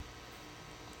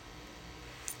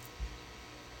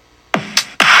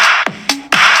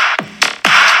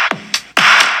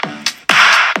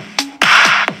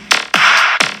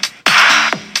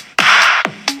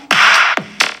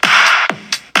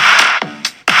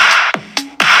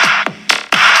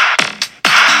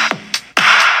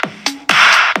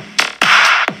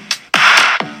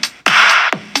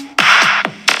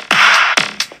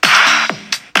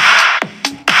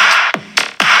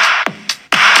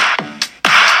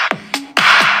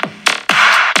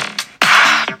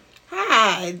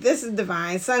Hi, this is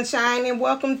Divine Sunshine, and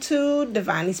welcome to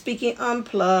Divinely Speaking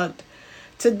Unplugged.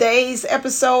 Today's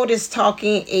episode is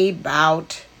talking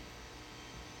about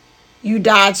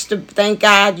thank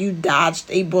God you dodged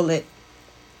a bullet.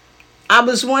 I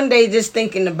was one day just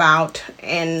thinking about,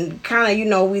 and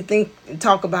kind of, we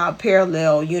talk about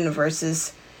parallel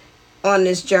universes on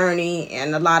this journey,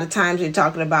 and a lot of times we're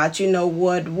talking about,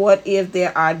 what if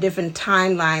there are different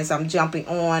timelines I'm jumping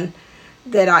on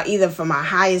that are either for my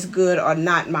highest good or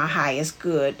not my highest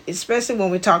good, especially when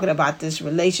we're talking about this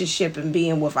relationship and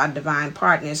being with our divine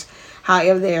partners.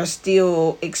 However, they are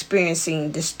still experiencing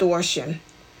distortion.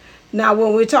 Now,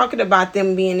 when we're talking about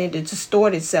them being in the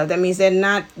distorted self, that means they're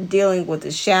not dealing with the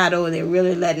shadow. They're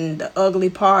really letting the ugly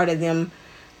part of them,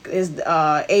 as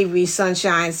Avery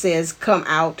Sunshine says, come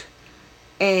out.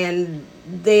 And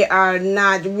they are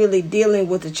not really dealing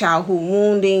with the childhood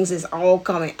woundings. It's all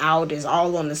coming out. It's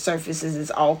all on the surfaces. It's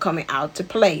all coming out to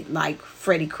play, like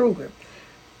Freddy Krueger.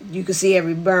 You can see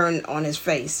every burn on his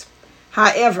face.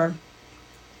 However,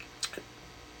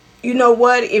 you know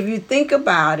what? If you think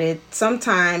about it,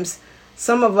 sometimes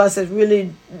some of us have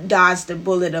really dodged the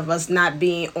bullet of us not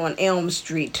being on Elm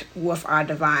Street with our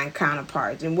divine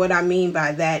counterparts. And what I mean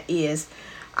by that is,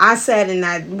 I sat in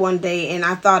that one day and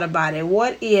I thought about it.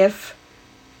 What if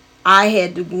I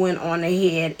had went on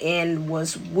ahead and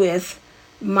was with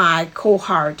my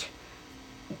cohort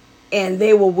and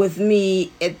they were with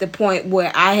me at the point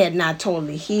where I had not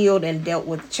totally healed and dealt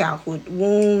with childhood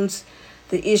wounds,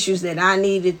 the issues that I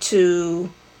needed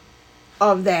to,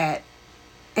 of that.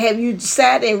 Have you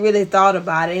sat and really thought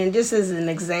about it? And just as an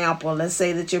example, let's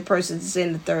say that your person is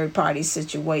in a third party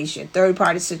situation. Third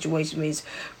party situation means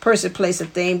person, place, a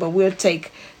thing, but we'll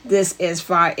take this as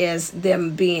far as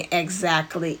them being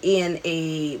exactly in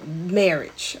a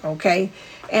marriage, okay?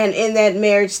 And in that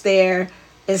marriage there,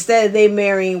 instead of they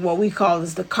marrying what we call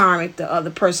as the karmic, the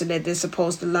other person that they're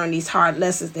supposed to learn these hard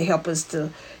lessons to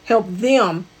help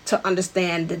them to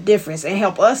understand the difference and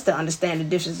help us to understand the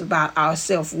difference about our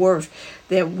self-worth,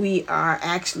 that we are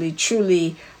actually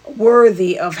truly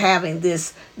worthy of having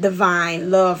this divine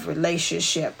love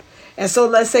relationship. And so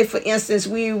let's say, for instance,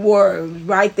 we were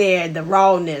right there, the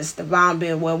rawness, the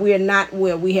vulnerability, where we are not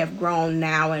where we have grown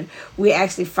now, and we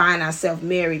actually find ourselves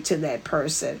married to that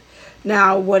person.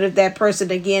 Now, what if that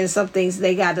person, again, some things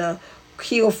they got to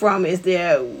heal from is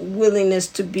their willingness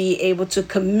to be able to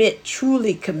commit,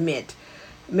 truly commit.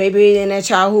 Maybe in their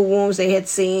childhood wounds, they had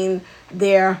seen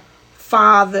their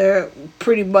father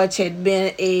pretty much had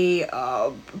been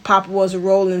Papa was a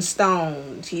Rolling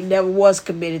Stone. He never was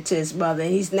committed to his mother.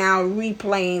 And he's now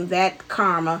replaying that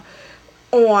karma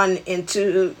on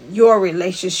into your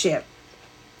relationship.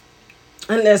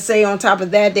 And let's say on top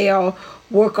of that, they are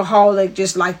workaholic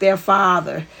just like their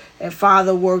father. Their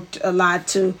father worked a lot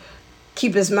to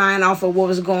keep his mind off of what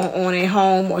was going on at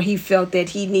home, or he felt that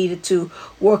he needed to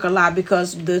work a lot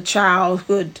because the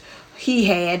childhood he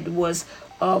had was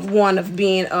of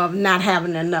not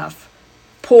having enough,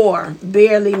 poor,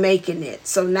 barely making it.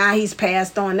 So now he's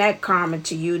passed on that karma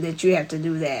to you that you have to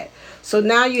do that. So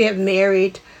now you have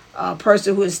married a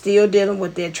person who is still dealing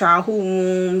with their childhood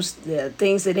wounds, the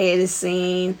things that they had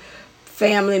seen,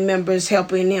 family members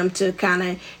helping them to kind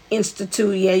of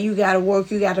institute, you got to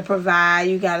work, you got to provide,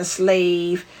 you got to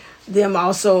slave. Them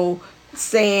also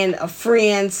saying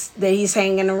friends that he's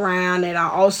hanging around that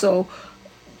are also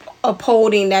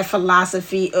upholding that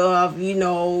philosophy of,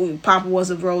 Papa was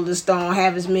a Rolling Stone,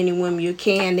 have as many women you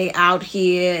can, they out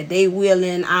here, they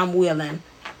willing, I'm willing.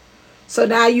 So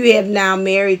now you have now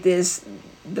married this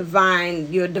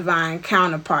your divine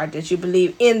counterpart that you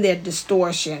believe in their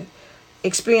distortion.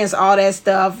 Experience all that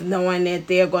stuff knowing that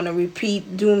they're going to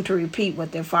doomed to repeat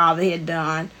what their father had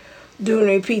done, doomed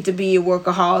to repeat to be a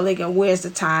workaholic, and where's the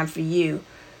time for you?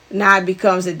 Now it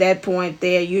becomes at that point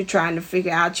there, you're trying to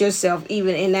figure out yourself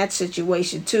even in that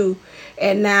situation too.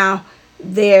 And now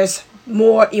there's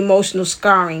more emotional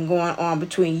scarring going on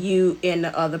between you and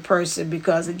the other person,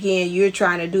 because again, you're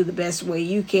trying to do the best way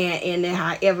you can, and then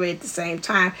however at the same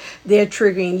time they're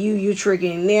triggering you're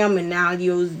triggering them, and now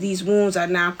these wounds are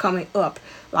now coming up,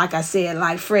 like I said,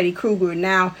 like Freddy Krueger,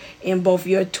 now in both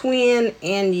your twin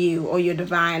and you, or your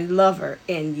divine lover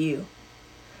and you.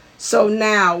 So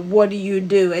now what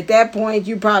do? At that point,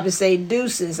 you probably say,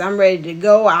 deuces, I'm ready to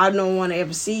go. I don't want to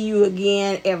ever see you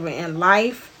again ever in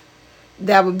life.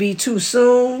 That would be too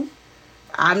soon.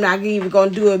 I'm not even going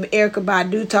to do an Erykah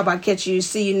Badu talk about catching you,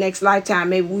 see you next lifetime.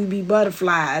 Maybe we be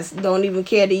butterflies. Don't even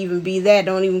care to even be that.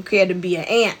 Don't even care to be an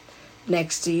ant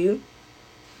next to you.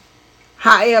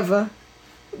 However,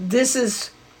 this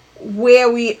is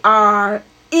where we are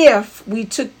if we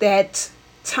took that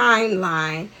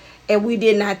timeline and we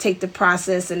did not take the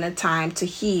process and the time to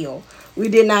heal. We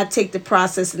did not take the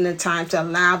process and the time to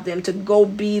allow them to go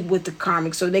be with the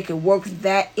karmic so they could work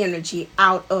that energy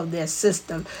out of their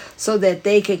system so that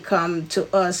they could come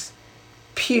to us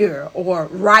pure or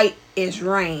right as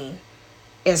rain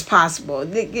as possible.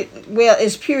 Well,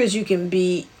 as pure as you can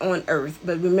be on earth.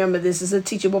 But remember, this is a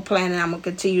teachable planet. I'm going to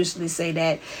continuously say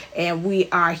that. And we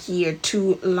are here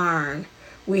to learn.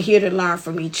 We're here to learn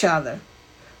from each other.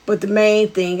 But the main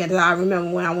thing, and I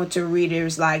remember when I went to a reader, it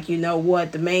was like, you know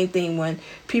what, the main thing when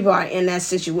people are in that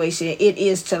situation, it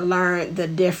is to learn the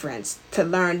difference, to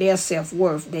learn their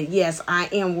self-worth, that yes, I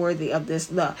am worthy of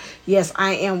this love. Yes,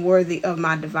 I am worthy of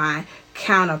my divine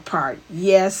counterpart.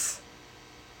 Yes,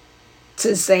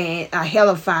 to saying a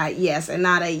hellified yes and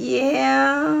not a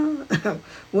yeah,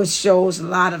 which shows a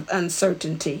lot of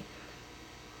uncertainty.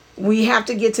 We have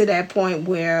to get to that point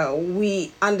where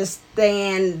we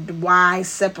understand why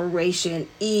separation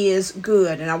is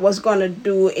good. And I was going to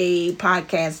do a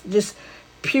podcast just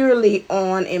purely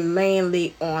on and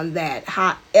mainly on that.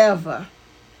 However,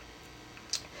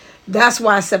 that's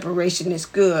why separation is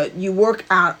good. You work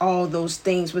out all those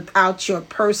things without your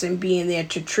person being there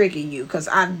to trigger you. Because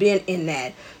I've been in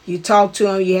that. You talk to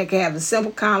them, you can have a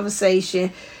simple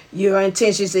conversation. Your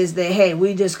intentions is that, hey,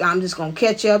 I'm just going to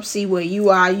catch up, see where you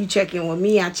are. You check in with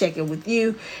me, I check in with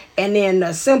you. And then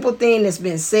a simple thing that's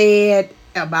been said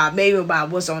about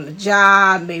what's on the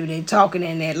job, maybe they're talking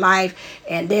in their life,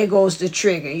 and there goes the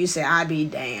trigger. You say, I be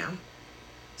damned.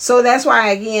 So that's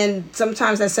why, again,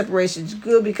 sometimes that separation is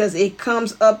good because it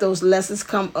comes up, those lessons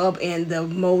come up in the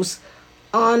most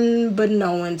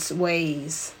unbeknownst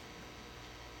ways.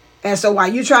 And so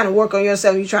while you're trying to work on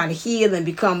yourself, you're trying to heal and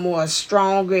become more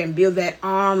stronger and build that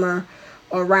armor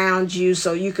around you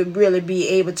so you could really be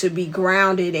able to be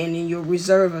grounded and in your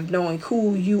reserve of knowing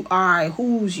who you are and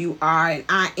whose you are and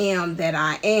I am that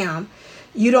I am.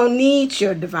 You don't need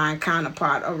your divine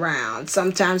counterpart around.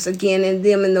 Sometimes, again,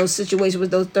 in those situations, with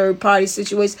those third-party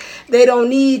situations, they don't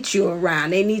need you around.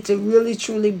 They need to really,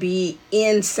 truly be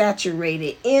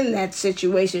saturated in that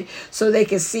situation so they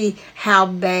can see how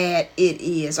bad it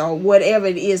is or whatever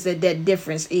it is that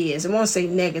difference is. I won't say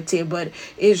negative, but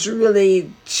it's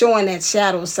really showing that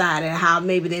shadow side and how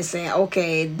maybe they're saying,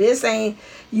 okay, this ain't,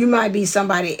 you might be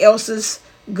somebody else's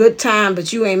good time,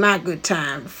 but you ain't my good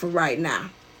time for right now.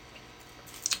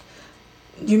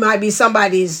 You might be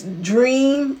somebody's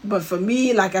dream, but for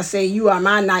me, like I say, you are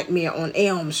my nightmare on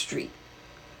Elm Street.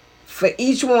 For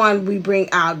each one, we bring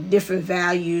out different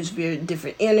values, very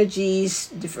different energies,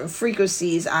 different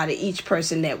frequencies out of each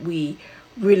person that we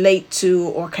relate to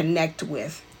or connect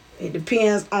with. It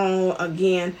depends on,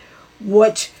 again,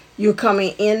 what you're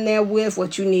coming in there with,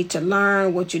 what you need to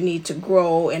learn, what you need to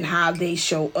grow, and how they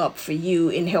show up for you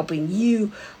in helping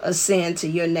you ascend to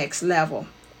your next level.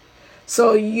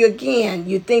 So you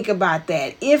think about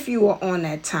that. If you were on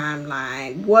that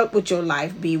timeline, what would your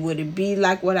life be? Would it be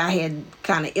like what I had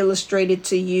kind of illustrated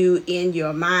to you in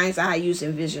your mind's eye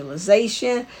using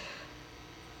visualization?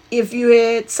 If you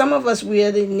had, some of us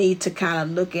really need to kind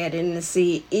of look at it and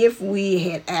see if we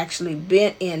had actually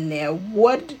been in there,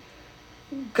 what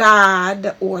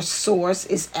God or source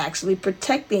is actually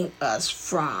protecting us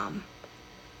from.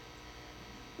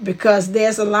 Because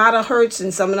there's a lot of hurts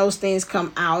and some of those things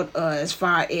come out as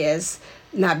far as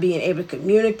not being able to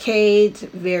communicate,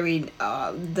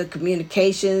 the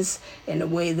communications and the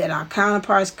way that our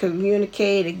counterparts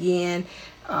communicate, again,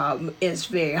 is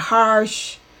very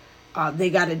harsh. They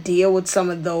got to deal with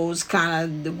some of those kind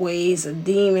of the ways of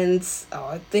demons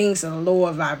or things of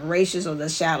lower vibrations or the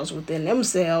shadows within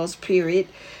themselves, period,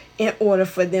 in order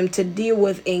for them to deal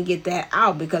with and get that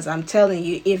out. Because I'm telling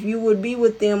you, if you would be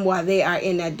with them while they are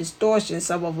in that distortion,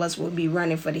 some of us would be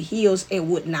running for the hills and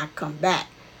would not come back.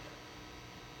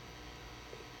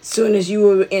 Soon as you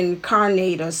will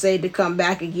incarnate or say to come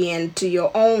back again to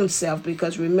your own self,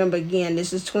 because remember, again,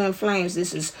 this is twin flames.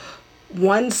 This is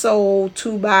one soul,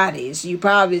 two bodies. You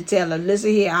probably tell her, listen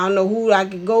here, I don't know who I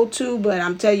could go to, but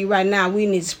I'm telling you right now, we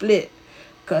need to split.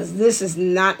 Because this is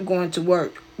not going to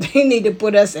work. They need to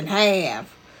put us in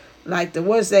half. Like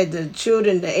the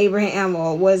children, the Abraham,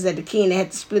 or was that the king that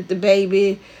had to split the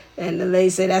baby? And the lady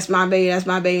said, that's my baby, that's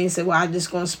my baby. And said, well, I'm just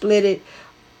going to split it.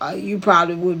 You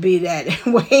probably would be that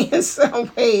way in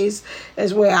some ways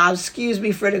as well. Excuse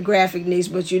me for the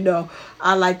graphicness, but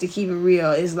I like to keep it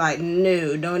real. It's like,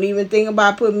 no, don't even think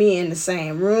about putting me in the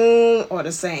same room or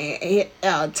the same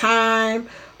time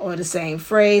or the same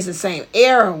phrase, the same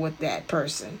era with that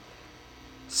person.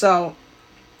 So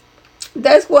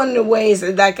that's one of the ways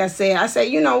that, like I said,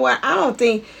 you know what? I don't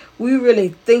think we really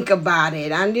think about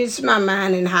it. I'm just my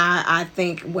mind and how I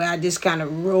think, where I just kind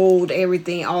of rolled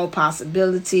everything, all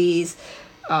possibilities,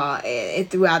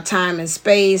 throughout time and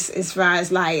space, as far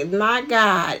as like, my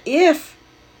God, if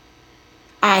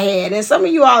I had, and some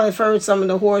of you all have heard some of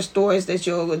the horror stories that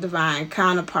your divine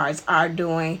counterparts are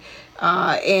doing,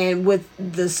 and with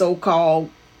the so-called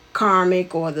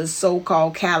karmic or the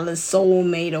so-called catalyst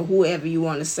soulmate or whoever you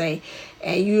want to say,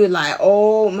 and you're like,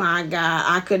 oh my God,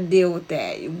 I could deal with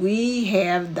that. We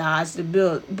have dodged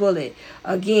the bullet.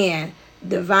 Again,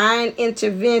 divine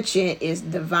intervention is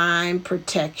divine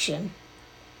protection,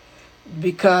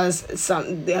 because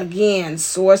some, again,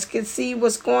 source can see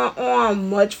what's going on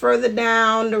much further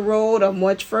down the road or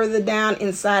much further down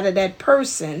inside of that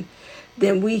person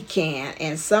than we can.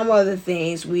 And some other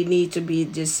things we need to be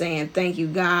just saying, thank you,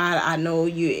 God. I know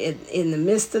you in the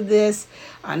midst of this.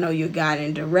 I know you're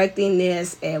guiding, directing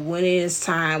this, and when it is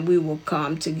time, we will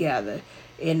come together.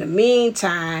 In the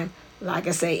meantime, like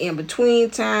I say, in between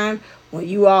time, when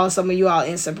you all, some of you all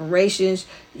in separations,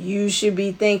 you should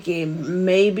be thinking,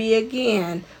 maybe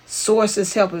again, source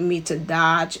is helping me to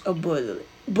dodge a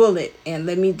bullet. And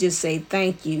let me just say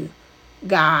thank you,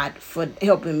 God, for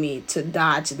helping me to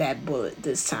dodge that bullet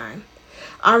this time.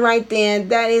 All right, then,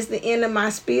 that is the end of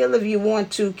my spiel. If you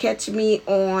want to catch me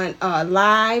on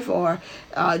live or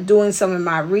doing some of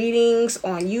my readings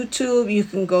on YouTube, you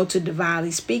can go to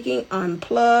Divinely Speaking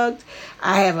Unplugged.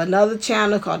 I have another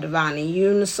channel called Divinely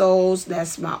Unisouls.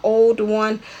 That's my old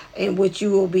one, in which you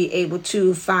will be able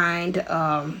to find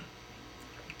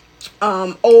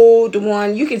old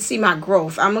one. You can see my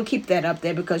growth. I'm gonna keep that up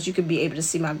there because you can be able to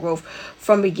see my growth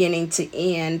from beginning to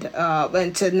end,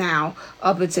 until now.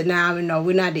 Up until now,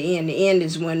 we're not the end. The end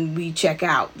is when we check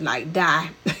out, like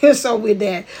die. So with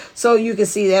that, so you can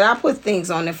see that I put things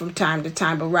on there from time to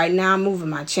time, but right now I'm moving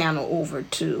my channel over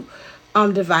to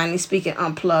Divinely Speaking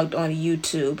Unplugged on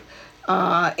YouTube.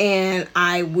 And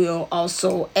I will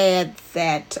also add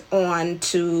that on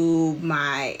to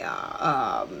my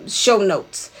show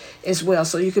notes as well,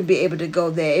 so you could be able to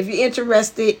go there. If you're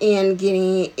interested in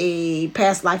getting a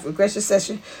past life regression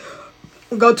session,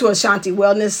 go to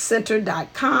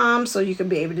AshantiWellnessCenter.com so you can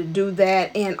be able to do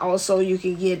that. And also you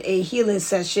can get a healing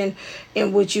session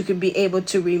in which you can be able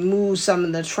to remove some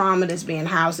of the trauma that's being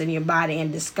housed in your body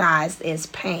and disguised as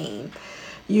pain.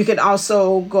 You can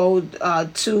also go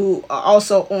to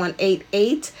also on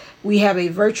 8/8. We have a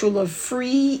virtual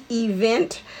free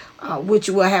event, which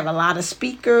will have a lot of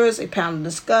speakers, a panel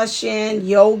discussion,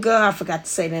 yoga. I forgot to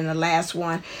say that in the last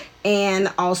one.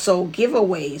 And also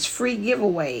giveaways, free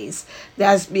giveaways.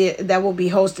 That will be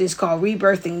hosted. It's called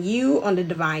Rebirthing You on the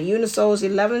Divine Unisouls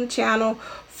 11 channel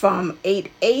from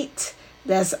 8/8.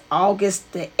 That's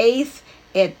August the 8th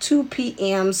at 2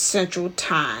 p.m. Central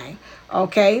Time.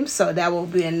 Okay, so that will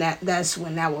be that's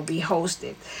when that will be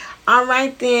hosted. All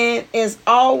right, then, as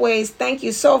always, thank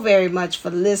you so very much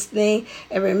for listening.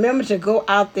 And remember to go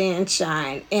out there and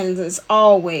shine. And as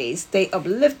always, stay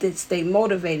uplifted, stay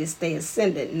motivated, stay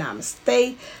ascended.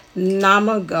 Namaste,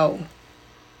 Namago.